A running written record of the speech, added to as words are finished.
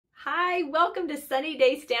Hi, welcome to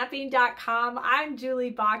SunnyDayStamping.com. I'm Julie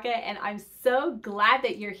Baca and I'm so glad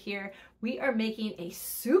that you're here. We are making a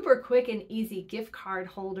super quick and easy gift card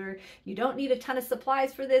holder. You don't need a ton of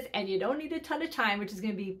supplies for this and you don't need a ton of time, which is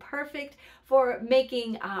going to be perfect for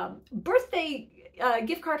making birthday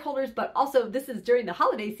gift card holders, but also this is during the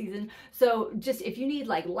holiday season. So just if you need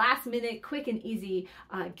like last minute, quick and easy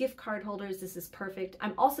gift card holders, this is perfect.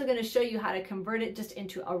 I'm also going to show you how to convert it just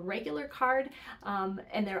into a regular card,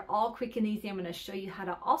 and they're all quick and easy. I'm going to show you how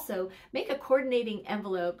to also make a coordinating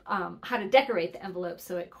envelope, how to decorate the envelope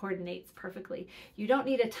so it coordinates perfectly. You don't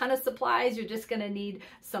need a ton of supplies. You're just going to need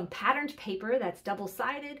some patterned paper that's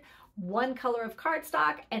double-sided, one color of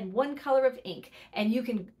cardstock, and one color of ink. And you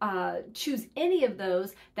can choose any of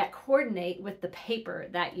those that coordinate with the paper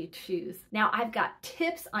that you choose. Now I've got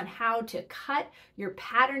tips on how to cut your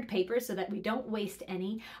patterned paper so that we don't waste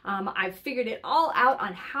any. I've figured it all out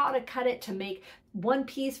on how to cut it to make one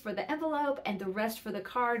piece for the envelope and the rest for the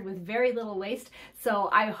card with very little waste. So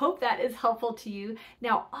I hope that is helpful to you.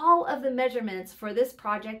 Now, all of the measurements for this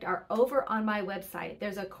project are over on my website.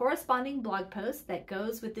 There's a corresponding blog post that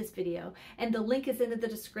goes with this video, and the link is in the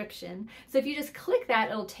description. So if you just click that,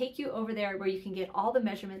 it'll take you over there where you can get all the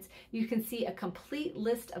measurements. You can see a complete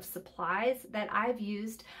list of supplies that I've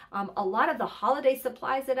used. A lot of the holiday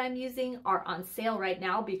supplies that I'm using are on sale right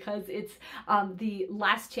now because it's the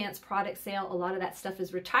last chance product sale. A lot of that stuff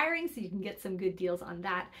is retiring, so you can get some good deals on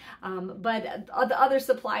that. But the other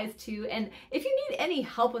supplies too. And if you need any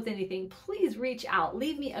help with anything, please reach out.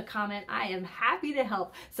 Leave me a comment. I am happy to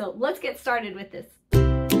help. So let's get started with this.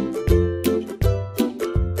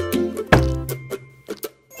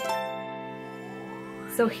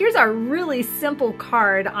 So here's our really simple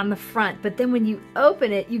card on the front, but then when you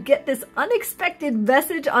open it, you get this unexpected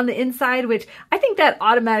message on the inside, which I think that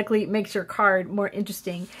automatically makes your card more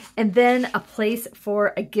interesting. And then a place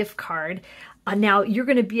for a gift card. Now you're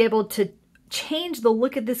going to be able to change the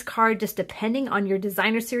look of this card just depending on your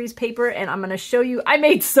designer series paper, and I'm going to show you. I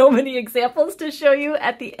made so many examples to show you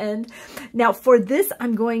at the end. Now for this,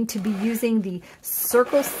 I'm going to be using the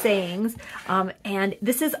Circle Sayings, and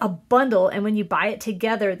this is a bundle, and when you buy it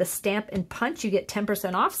together, the stamp and punch, you get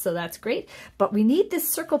 10% off, so that's great. But we need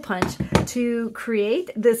this circle punch to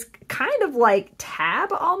create this kind of like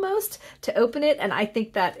tab almost to open it, and I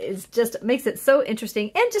think that is just makes it so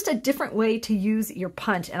interesting and just a different way to use your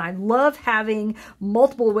punch, and I love having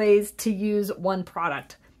multiple ways to use one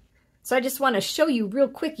product. So I just want to show you real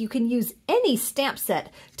quick, you can use any stamp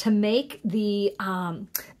set to make the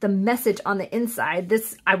message on the inside.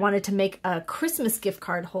 This, I wanted to make a Christmas gift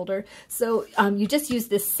card holder. So you just use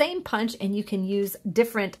this same punch and you can use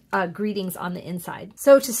different greetings on the inside.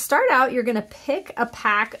 So to start out, you're going to pick a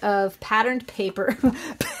pack of patterned paper.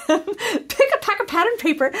 Pick a pack of patterned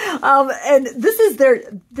paper. And this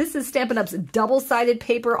is Stampin' Up's double-sided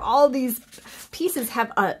paper. All these pieces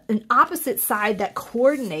have an opposite side that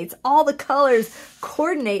coordinates. All the colors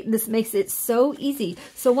coordinate, and this makes it so easy.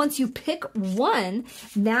 So once you pick one,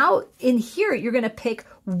 now in here, you're going to pick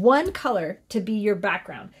one color to be your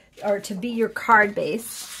background or to be your card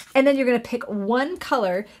base. And then you're going to pick one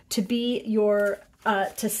color to be your,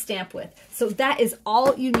 to stamp with. So that is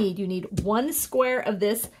all you need. You need one square of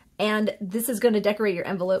this, and this is going to decorate your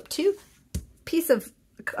envelope too. Piece of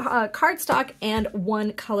cardstock and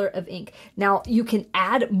one color of ink. Now you can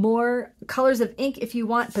add more colors of ink if you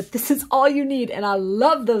want, but this is all you need, and I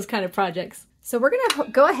love those kind of projects. So we're going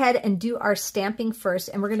to go ahead and do our stamping first,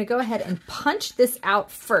 and we're going to go ahead and punch this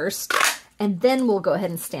out first, and then we'll go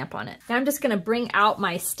ahead and stamp on it. Now I'm just going to bring out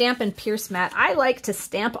my Stampin' Pierce mat. I like to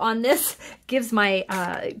stamp on this. Gives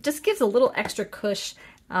my just gives a little extra cush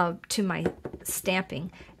to my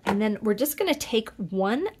stamping. And then we're just going to take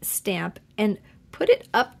one stamp and put it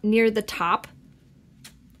up near the top,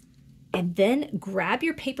 and then grab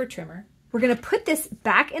your paper trimmer. We're going to put this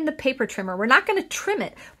back in the paper trimmer. We're not going to trim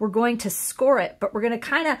it. We're going to score it, but we're going to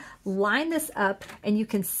kind of line this up, and you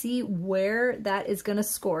can see where that is going to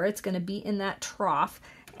score. It's going to be in that trough,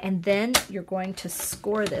 and then you're going to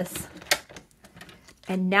score this.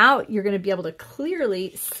 And now you're going to be able to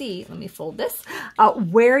clearly see, let me fold this,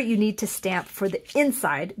 where you need to stamp for the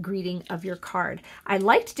inside greeting of your card. I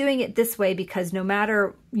liked doing it this way because no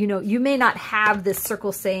matter, you may not have this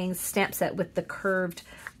Circle Sayings stamp set with the curved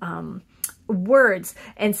words.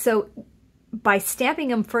 And so by stamping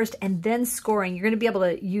them first and then scoring, you're going to be able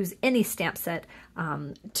to use any stamp set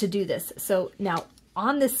to do this. So now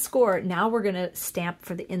on this score, now we're going to stamp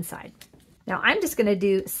for the inside. Now I'm just going to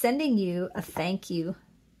do sending you a thank you.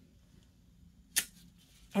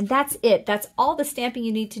 And that's it. That's all the stamping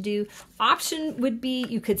you need to do. Option would be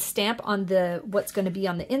you could stamp on the what's going to be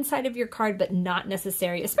on the inside of your card, but not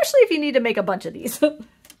necessary, especially if you need to make a bunch of these.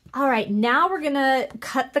 All right, now we're going to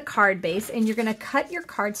cut the card base, and you're going to cut your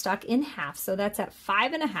cardstock in half. So that's at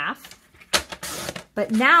 5.5.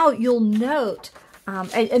 But now you'll note,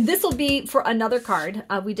 and this will be for another card.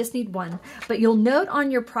 We just need one. But you'll note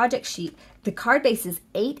on your project sheet, the card base is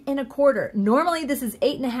 8 1/4. Normally this is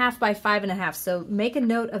 8.5 by 5.5, so make a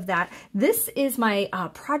note of that. This is my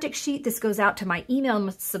project sheet. This goes out to my email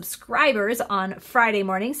subscribers on Friday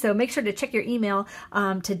morning, so make sure to check your email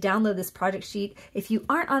to download this project sheet. If you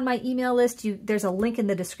aren't on my email list, there's a link in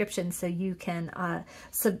the description so you can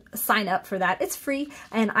sign up for that. It's free,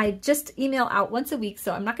 and I just email out once a week,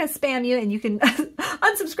 so I'm not going to spam you, and you can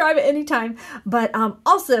unsubscribe at any time. But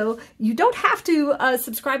also, you don't have to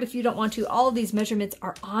subscribe if you don't want to. All of these measurements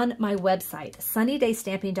are on my website,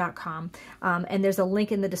 sunnydaysstamping.com, and there's a link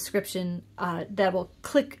in the description that will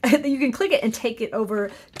click. You can click it and take it over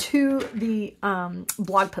to the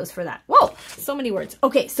blog post for that. Whoa, so many words.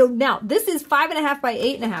 Okay, so now this is 5.5 by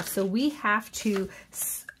 8.5, so we have to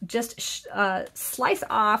just slice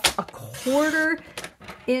off a 1/4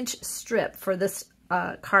 inch strip for this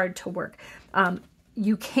card to work.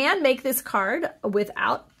 You can make this card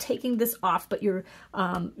without taking this off, but your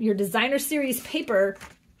designer series paper,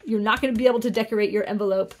 you're not going to be able to decorate your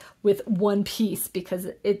envelope with one piece because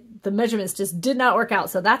the measurements just did not work out.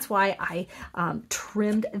 So that's why I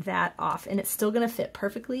trimmed that off, and it's still going to fit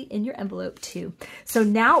perfectly in your envelope too. So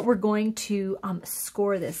now we're going to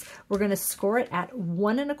score this. We're going to score it at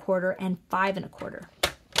 1 1/4 and 5 1/4.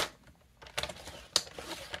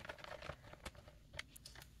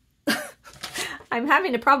 I'm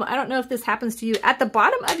having a problem. I don't know if this happens to you. At the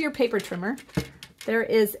bottom of your paper trimmer, there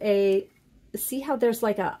is see how there's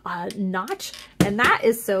like a notch? And that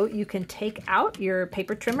is so you can take out your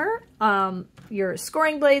paper trimmer, your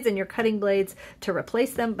scoring blades and your cutting blades to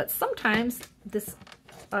replace them. But sometimes this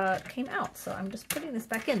came out. So I'm just putting this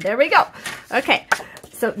back in. There we go. Okay.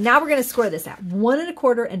 So now we're going to score this at 1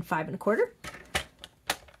 1/4 and 5 1/4.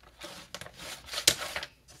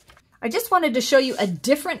 I just wanted to show you a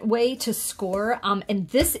different way to score, and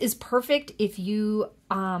this is perfect if you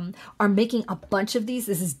are making a bunch of these.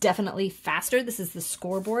 This is definitely faster. This is the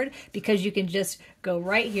scoreboard because you can just go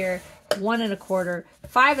right here, 1 1/4,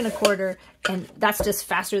 5 1/4, and that's just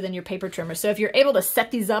faster than your paper trimmer. So if you're able to set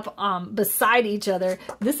these up beside each other,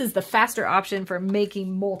 this is the faster option for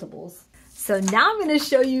making multiples. So now I'm going to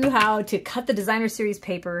show you how to cut the designer series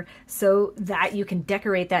paper so that you can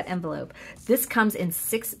decorate that envelope. This comes in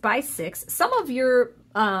 6 by 6. Some of your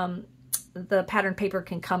the pattern paper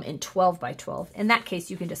can come in 12 by 12. In that case,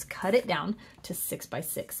 you can just cut it down to 6 by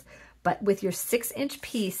 6. But with your 6-inch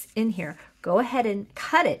piece in here, go ahead and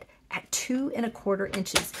cut it at 2 1/4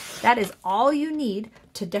 inches. That is all you need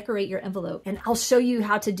to decorate your envelope. And I'll show you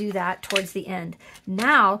how to do that towards the end.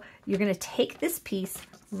 Now you're going to take this piece,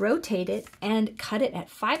 rotate it, and cut it at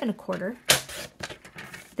 5 1/4.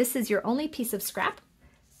 This is your only piece of scrap.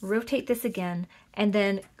 Rotate this again, and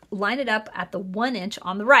then line it up at the 1 inch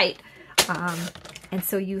on the right. And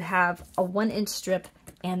so you have a 1-inch strip,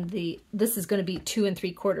 and this is going to be 2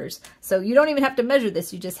 3/4. So you don't even have to measure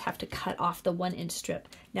this. You just have to cut off the 1-inch strip.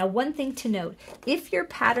 Now, one thing to note, if your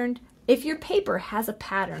paper has a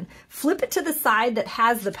pattern, flip it to the side that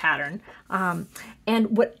has the pattern,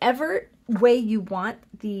 and whatever way you want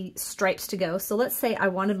the stripes to go. So let's say I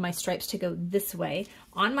wanted my stripes to go this way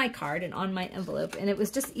on my card and on my envelope, and it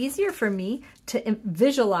was just easier for me to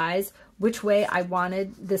visualize which way I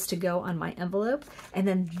wanted this to go on my envelope, and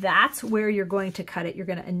then that's where you're going to cut it. You're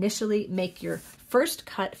going to initially make your first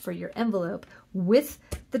cut for your envelope with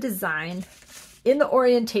the design in the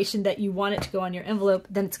orientation that you want it to go on your envelope,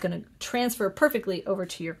 then it's going to transfer perfectly over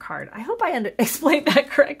to your card. I hope I explained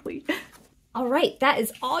that correctly. All right, that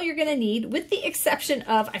is all you're gonna need, with the exception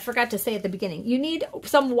of, I forgot to say at the beginning, you need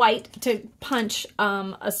some white to punch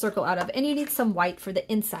a circle out of, and you need some white for the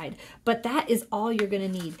inside, but that is all you're gonna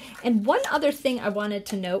need. And one other thing I wanted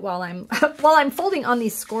to note while I'm folding on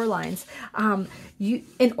these score lines,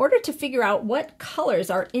 in order to figure out what colors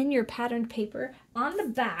are in your patterned paper, on the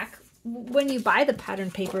back, when you buy the pattern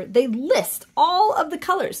paper, they list all of the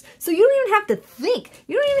colors. So you don't even have to think.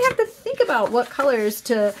 You don't even have to think about what colors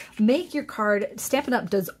to make your card. Stampin' Up!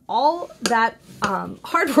 Does all that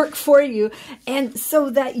hard work for you. And so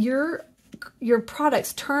that your your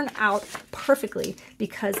products turn out perfectly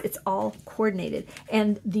because it's all coordinated.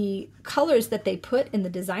 And the colors that they put in the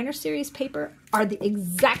designer series paper are the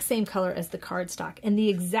exact same color as the cardstock and the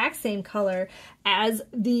exact same color as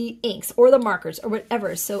the inks or the markers or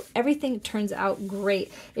whatever. So everything turns out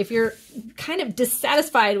great. If you're kind of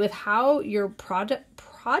dissatisfied with how your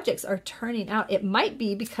projects are turning out, it might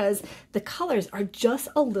be because the colors are just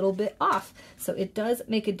a little bit off. So it does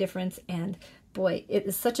make a difference, and boy, it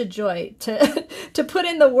is such a joy to to put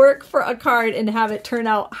in the work for a card and have it turn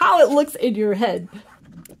out how it looks in your head.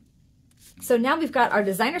 So now we've got our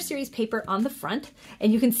designer series paper on the front,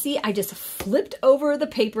 and you can see I just flipped over the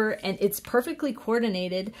paper and it's perfectly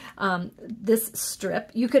coordinated, this strip.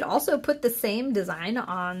 You could also put the same design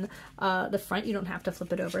on the front. You don't have to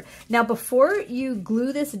flip it over. Now, before you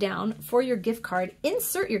glue this down for your gift card,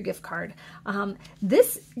 insert your gift card.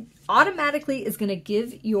 This automatically is going to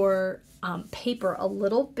give your paper a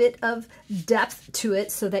little bit of depth to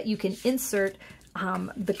it so that you can insert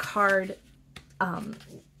the card.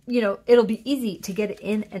 You know, it'll be easy to get it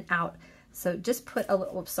in and out. So just put a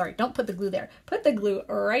little, oops, sorry, don't put the glue there. Put the glue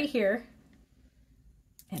right here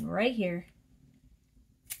and right here.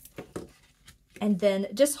 And then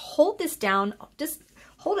just hold this down. Just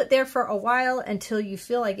hold it there for a while until you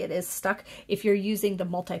feel like it is stuck if you're using the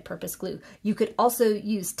multi-purpose glue. You could also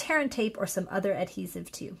use tear and tape or some other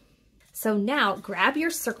adhesive too. So now grab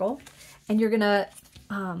your circle and you're gonna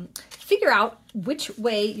figure out which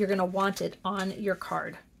way you're gonna want it on your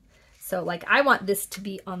card. So like I want this to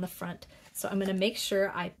be on the front. So I'm gonna make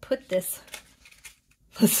sure I put this,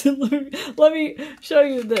 listen, let me show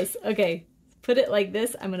you this. Okay, put it like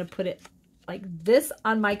this. I'm gonna put it like this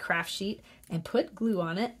on my craft sheet and put glue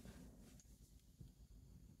on it.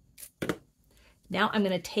 Now I'm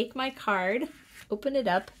gonna take my card, open it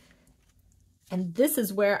up, and this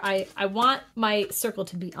is where I want my circle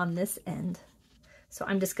to be on this end. So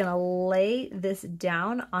I'm just gonna lay this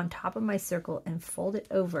down on top of my circle and fold it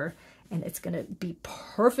over, and it's gonna be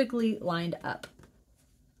perfectly lined up.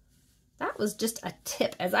 That was just a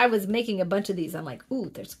tip. As I was making a bunch of these, I'm like, ooh,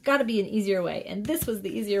 there's gotta be an easier way. And this was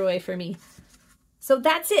the easier way for me. So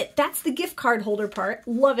that's it. That's the gift card holder part.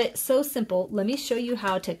 Love it. So simple. Let me show you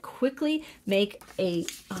how to quickly make a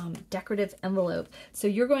decorative envelope. So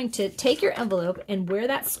you're going to take your envelope, and where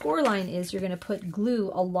that score line is, you're going to put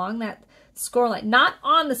glue along that score line. Not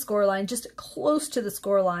on the score line, just close to the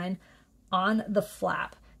score line on the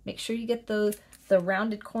flap. Make sure you get the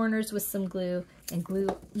rounded corners with some glue and glue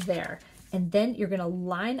there. And then you're going to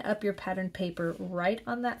line up your pattern paper right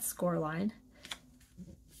on that score line.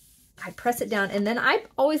 I press it down, and then I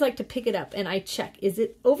always like to pick it up and I check, is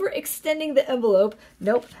it overextending the envelope?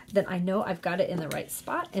 Nope. Then I know I've got it in the right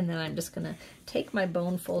spot, and then I'm just gonna take my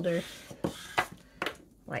bone folder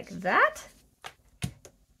like that.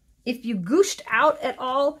 If you gooshed out at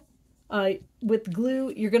all with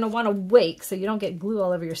glue, you're gonna wanna wait so you don't get glue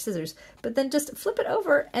all over your scissors, but then just flip it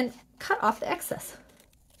over and cut off the excess.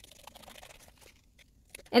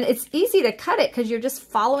 And it's easy to cut it because you're just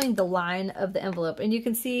following the line of the envelope. And you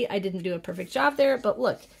can see I didn't do a perfect job there, but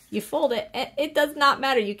look, you fold it and it does not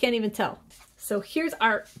matter. You can't even tell. So here's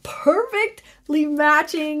our perfectly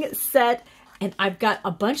matching set. And I've got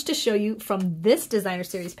a bunch to show you from this designer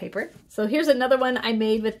series paper. So here's another one I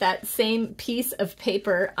made with that same piece of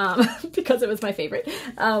paper because it was my favorite.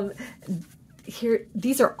 Here,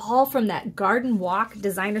 these are all from that Garden Walk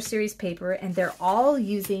designer series paper, and they're all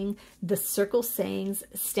using the Circle Sayings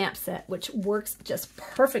stamp set, which works just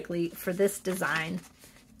perfectly for this design.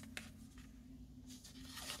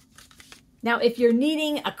 Now, if you're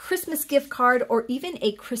needing a Christmas gift card or even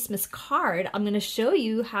a Christmas card, I'm going to show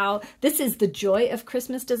you how this is the joy of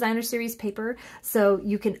Christmas designer series paper. So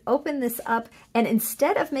you can open this up, and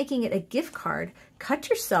instead of making it a gift card, cut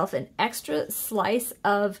yourself an extra slice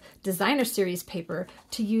of designer series paper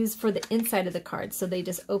to use for the inside of the card. So they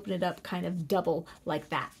just open it up kind of double like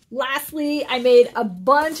that. Lastly, I made a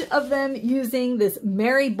bunch of them using this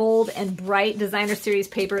Merry, Bold, and Bright designer series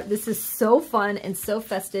paper. This is so fun and so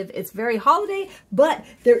festive. It's very holiday, but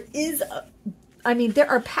there is there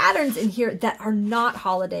are patterns in here that are not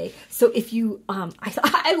holiday. So if you,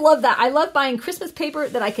 I love that. I love buying Christmas paper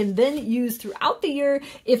that I can then use throughout the year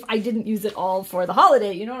if I didn't use it all for the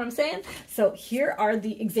holiday. You know what I'm saying? So here are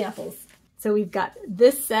the examples. So we've got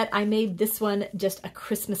this set. I made this one just a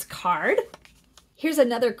Christmas card. Here's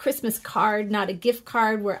another Christmas card, not a gift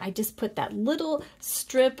card, where I just put that little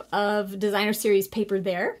strip of designer series paper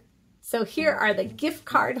there. So here are the gift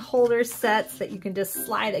card holder sets that you can just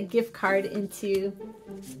slide a gift card into.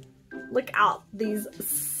 Look out, these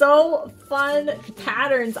so fun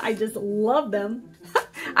patterns. I just love them.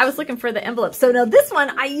 I was looking for the envelope. So now this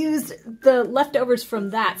one, I used the leftovers from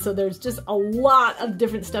that. So there's just a lot of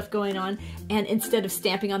different stuff going on. And instead of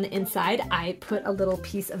stamping on the inside, I put a little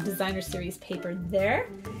piece of Designer Series paper there.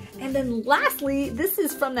 And then lastly, this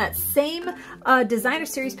is from that same Designer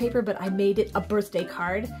Series paper, but I made it a birthday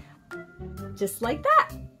card, just like that.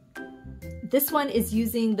 This one is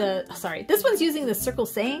using this one's using the Circle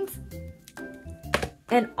Sayings.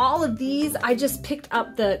 And all of these, I just picked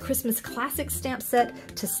up the Christmas Classic stamp set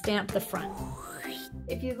to stamp the front.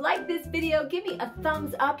 If you like this video, give me a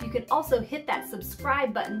thumbs up. You can also hit that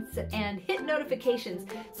subscribe button and hit notifications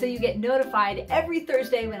so you get notified every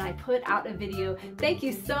Thursday when I put out a video. Thank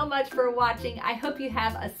you so much for watching. I hope you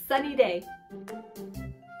have a sunny day.